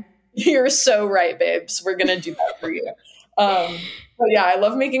on air. You're so right, babes. We're going to do that for you. But yeah, I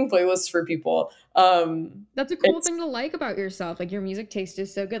love making playlists for people. That's a cool thing to like about yourself. Like your music taste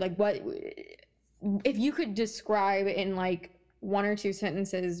is so good. Like what if you could describe in like one or two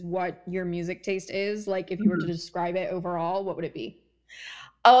sentences what your music taste is, like if you were to describe it overall, what would it be?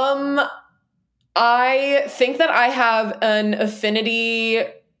 I think that I have an affinity,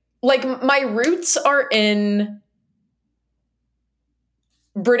 like my roots are in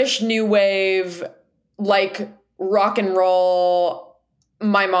British New Wave, like rock and roll.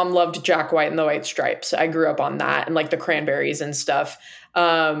 My mom loved Jack White and the White Stripes. I grew up on that and like the Cranberries and stuff.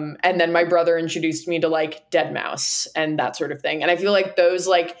 And then my brother introduced me to like Dead Mouse and that sort of thing. And I feel like those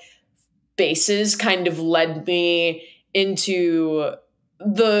like bases kind of led me into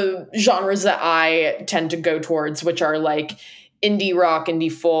the genres that I tend to go towards, which are like indie rock,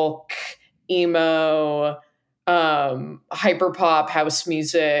 indie folk, emo, hyperpop, house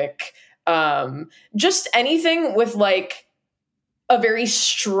music, just anything with like a very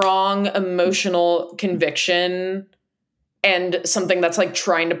strong emotional conviction and something that's like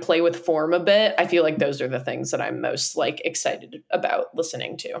trying to play with form a bit. I feel like those are the things that I'm most like excited about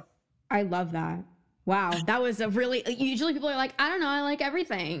listening to. I love that. Wow, that was a really. Usually people are like, I don't know, I like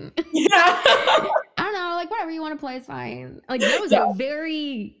everything. Yeah. I don't know, like whatever you want to play is fine. Like that was a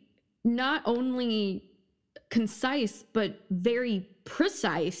very not only concise but very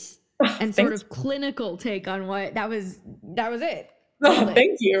precise and sort of clinical take on what that was. That was it.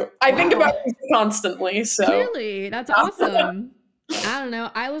 Thank you. I think about it constantly. So clearly, that's awesome. I don't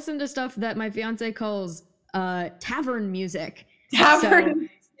know. I listen to stuff that my fiance calls tavern music. Tavern.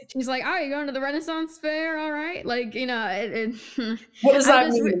 So, she's like, "Oh, you're going to the Renaissance Fair? All right." Like, you know, what does that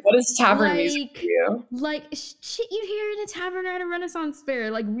mean? What is tavern music for you? Like shit you hear in a tavern at a Renaissance Fair,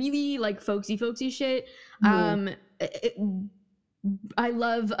 like really like folksy shit. I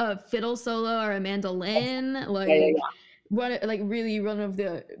love a fiddle solo or a mandolin. Like one of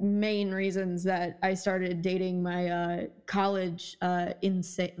the main reasons that I started dating my college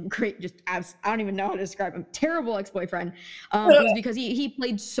insane great I don't even know how to describe him, terrible ex-boyfriend, was because he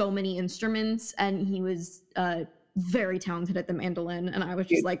played so many instruments and he was very talented at the mandolin, and I was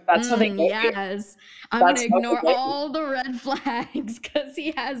just like, yes, I'm gonna ignore all the red flags because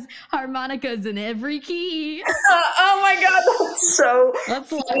he has harmonicas in every key. Oh my god, that's so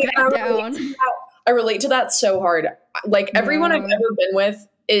let's lock that down. I relate to that so hard. Like everyone I've ever been with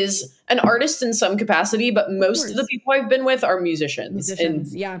is an artist in some capacity, but most of the people I've been with are musicians.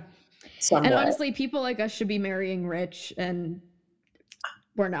 Yeah. Somewhat. And honestly, people like us should be marrying rich, and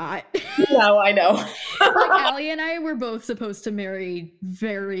we're not. No, I know. Like Allie and I were both supposed to marry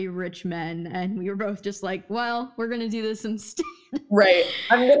very rich men, and we were both just like, well, we're gonna do this instead. Right.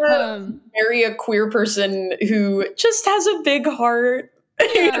 I'm gonna marry a queer person who just has a big heart.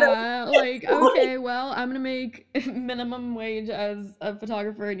 Yeah, like, okay, well, I'm gonna make minimum wage as a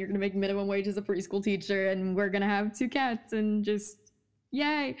photographer, and you're gonna make minimum wage as a preschool teacher, and we're gonna have 2 cats, and just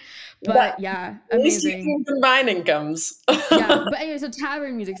yay. But yeah, amazing. At least you can combine incomes. Yeah, but anyway, so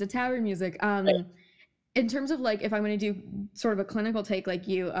tavern music. In terms of like, if I'm gonna do sort of a clinical take like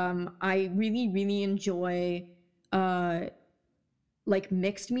you, I really enjoy like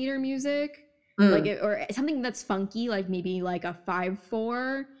mixed meter music. Like or something that's funky, like maybe like a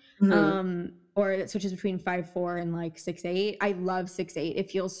 5/4, or it switches between 5/4 and like 6/8. I love 6/8. It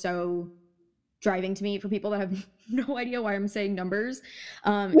feels so driving to me for people that have no idea why I'm saying numbers.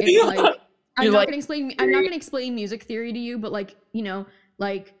 It's like I'm not gonna explain music theory to you, but like, you know,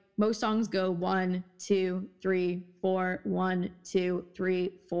 like most songs go 1 2 3 4 1 2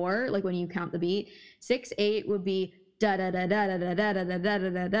 3 4, like when you count the beat. 6/8 would be da da da da da da da da da da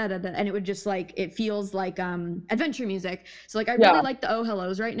da da da da, and it would just like, it feels like adventure music. So like I really like the Oh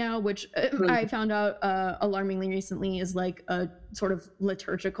Hellos right now, which I found out alarmingly recently is like a sort of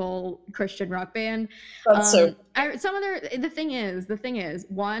liturgical Christian rock band. That's the thing is,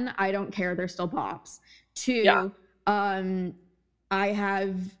 one, I don't care, they're still pops. Two, I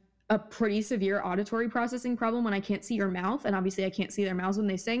have a pretty severe auditory processing problem when I can't see your mouth, and obviously I can't see their mouths when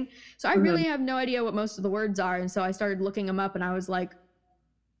they sing. So I really have no idea what most of the words are, and so I started looking them up, and I was like,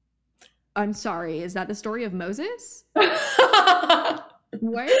 I'm sorry, is that the story of Moses? What?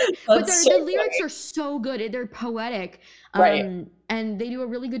 But the lyrics are so good. They're poetic. And they do a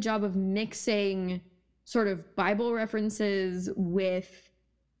really good job of mixing sort of Bible references with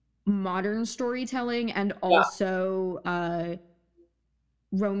modern storytelling and also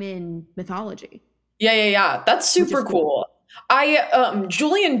Roman mythology. Yeah. That's super cool.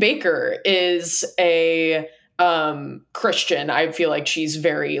 Julian Baker is a Christian. I feel like she's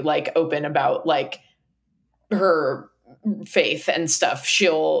very like open about like her faith and stuff.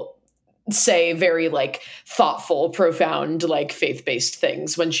 She'll say very like thoughtful, profound, like faith-based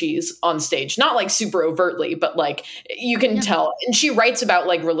things when she's on stage. Not like super overtly, but like you can tell. And she writes about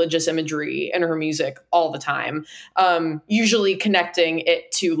like religious imagery in her music all the time, usually connecting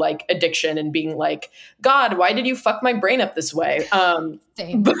it to like addiction and being like, God, why did you fuck my brain up this way?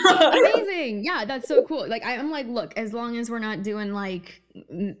 Amazing. Yeah, that's so cool. Like I'm like, look, as long as we're not doing like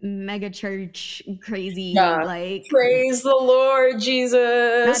mega church crazy, like praise the Lord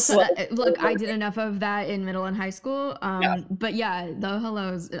Jesus. Look, I did enough of that in middle and high school. But yeah, the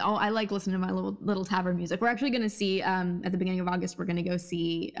hellos. I like listening to my little tavern music. We're actually going to see at the beginning of August. We're going to go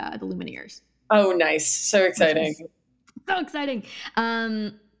see the Lumineers. Oh, nice! So exciting! So exciting.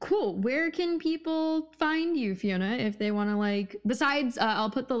 Cool. Where can people find you, Fiona, if they want to like? Besides,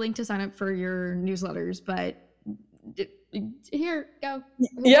 I'll put the link to sign up for your newsletters. But here, go.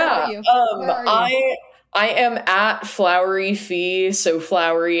 Yeah. I am at Flowery Fee, so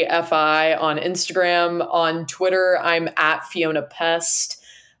Flowery FI on Instagram. On Twitter, I'm at Fiona Pest.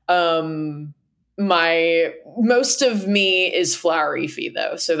 My most of me is Flowery Fee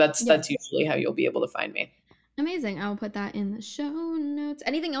though, so that's usually how you'll be able to find me. Amazing. I'll put that in the show notes.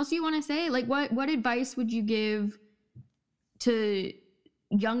 Anything else you want to say? Like what advice would you give to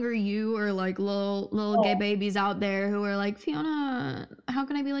younger you or like little gay babies out there who are like, Fiona, how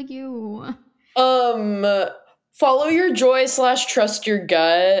can I be like you? Follow your joy / trust your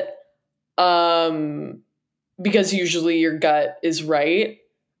gut. Because usually your gut is right.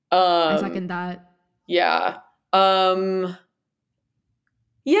 I second that. Yeah.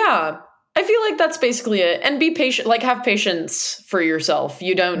 Yeah. I feel like that's basically it. And be patient, like have patience for yourself.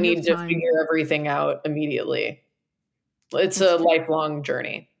 You don't need to figure everything out immediately. It's a lifelong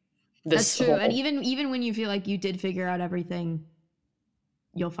journey. That's true. And even when you feel like you did figure out everything,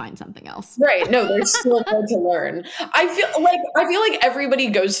 you'll find something else. Right. No, there's still more to learn. I feel like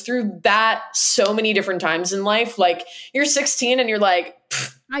everybody goes through that so many different times in life. Like you're 16 and you're like,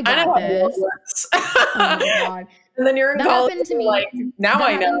 I got this. Oh my God. And then you're in college. Happened to me. Like, now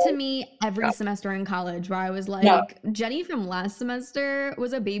I know. That happened to me every semester in college where I was like, Jenny from last semester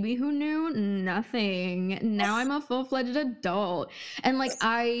was a baby who knew nothing. Now I'm a full-fledged adult. And like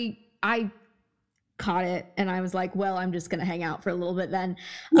I caught it and I was like, well, I'm just gonna hang out for a little bit then.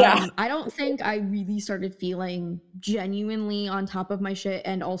 I don't think I really started feeling genuinely on top of my shit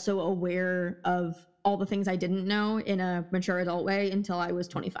and also aware of all the things I didn't know in a mature adult way until I was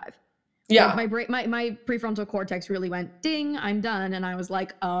 25. Yeah. Like my prefrontal cortex really went ding, I'm done. And I was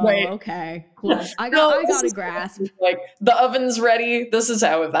like, oh, okay, cool. I got a grasp. Like the oven's ready. This is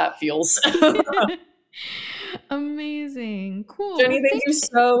how that feels. Amazing. Cool. Jenny, thank you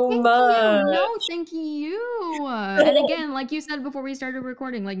so much. No, thank you. And again, like you said before we started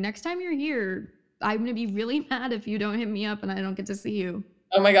recording, like next time you're here, I'm going to be really mad if you don't hit me up and I don't get to see you.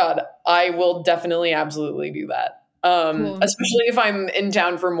 Oh my God. I will definitely absolutely do that. Cool. Especially if I'm in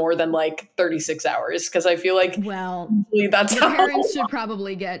town for more than like 36 hours. Cause I feel like, that's your parents should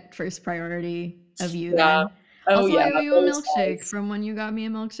probably get first priority of you then. Oh, also, I owe you a milkshake from when you got me a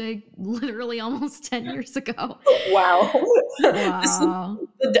milkshake literally almost 10 years ago. Wow.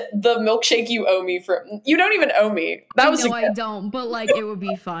 The milkshake you owe me you don't even owe me. No, I don't, but like it would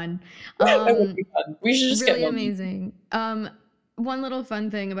be fun. It would be fun. We should just really get one. Amazing. One little fun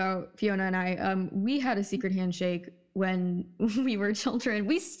thing about Fiona and I, we had a secret handshake when we were children.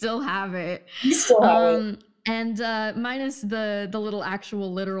 We still have it. And minus the little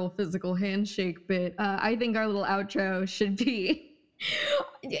actual literal physical handshake bit, I think our little outro should be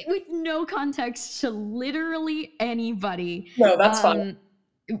with no context to literally anybody. No, that's fun.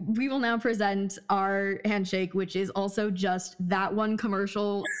 We will now present our handshake, which is also just that one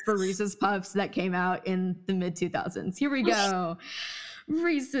commercial for Reese's Puffs that came out in the mid-2000s. Here we go.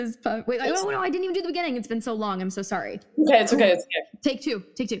 Reese's Puffs. Wait, no, I didn't even do the beginning. It's been so long. I'm so sorry. Okay, it's okay. Take two.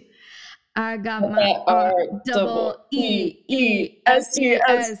 I got my R-E-E-S-T-S.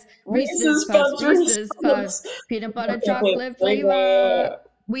 Reese's Puffs. Peanut butter chocolate flavor.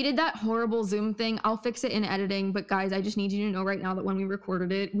 We did that horrible Zoom thing. I'll fix it in editing, but guys, I just need you to know right now that when we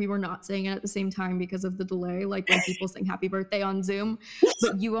recorded it, we were not saying it at the same time because of the delay, like when people sing happy birthday on Zoom,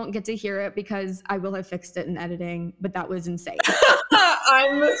 but you won't get to hear it because I will have fixed it in editing, but that was insane.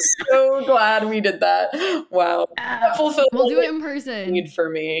 I'm so glad we did that. Wow. We'll do it in person. Need for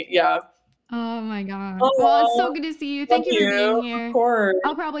me. Yeah. Oh my God. Well, it's so good to see you. Thank you for being here. Of course.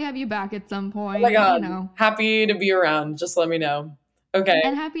 I'll probably have you back at some point. Oh my God. Happy to be around. Just let me know. Okay.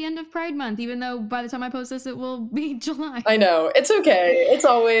 And happy end of Pride Month, even though by the time I post this, it will be July. I know. It's okay. It's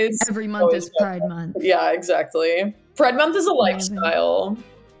always... Every month is Pride Month. Yeah, exactly. Pride Month is a lifestyle.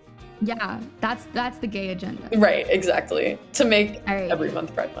 Yeah, that's the gay agenda. Right, exactly. To make All right. every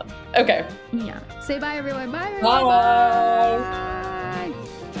month Pride Month. Okay. Yeah. Say bye, everyone. Bye, everyone. Bye. Bye.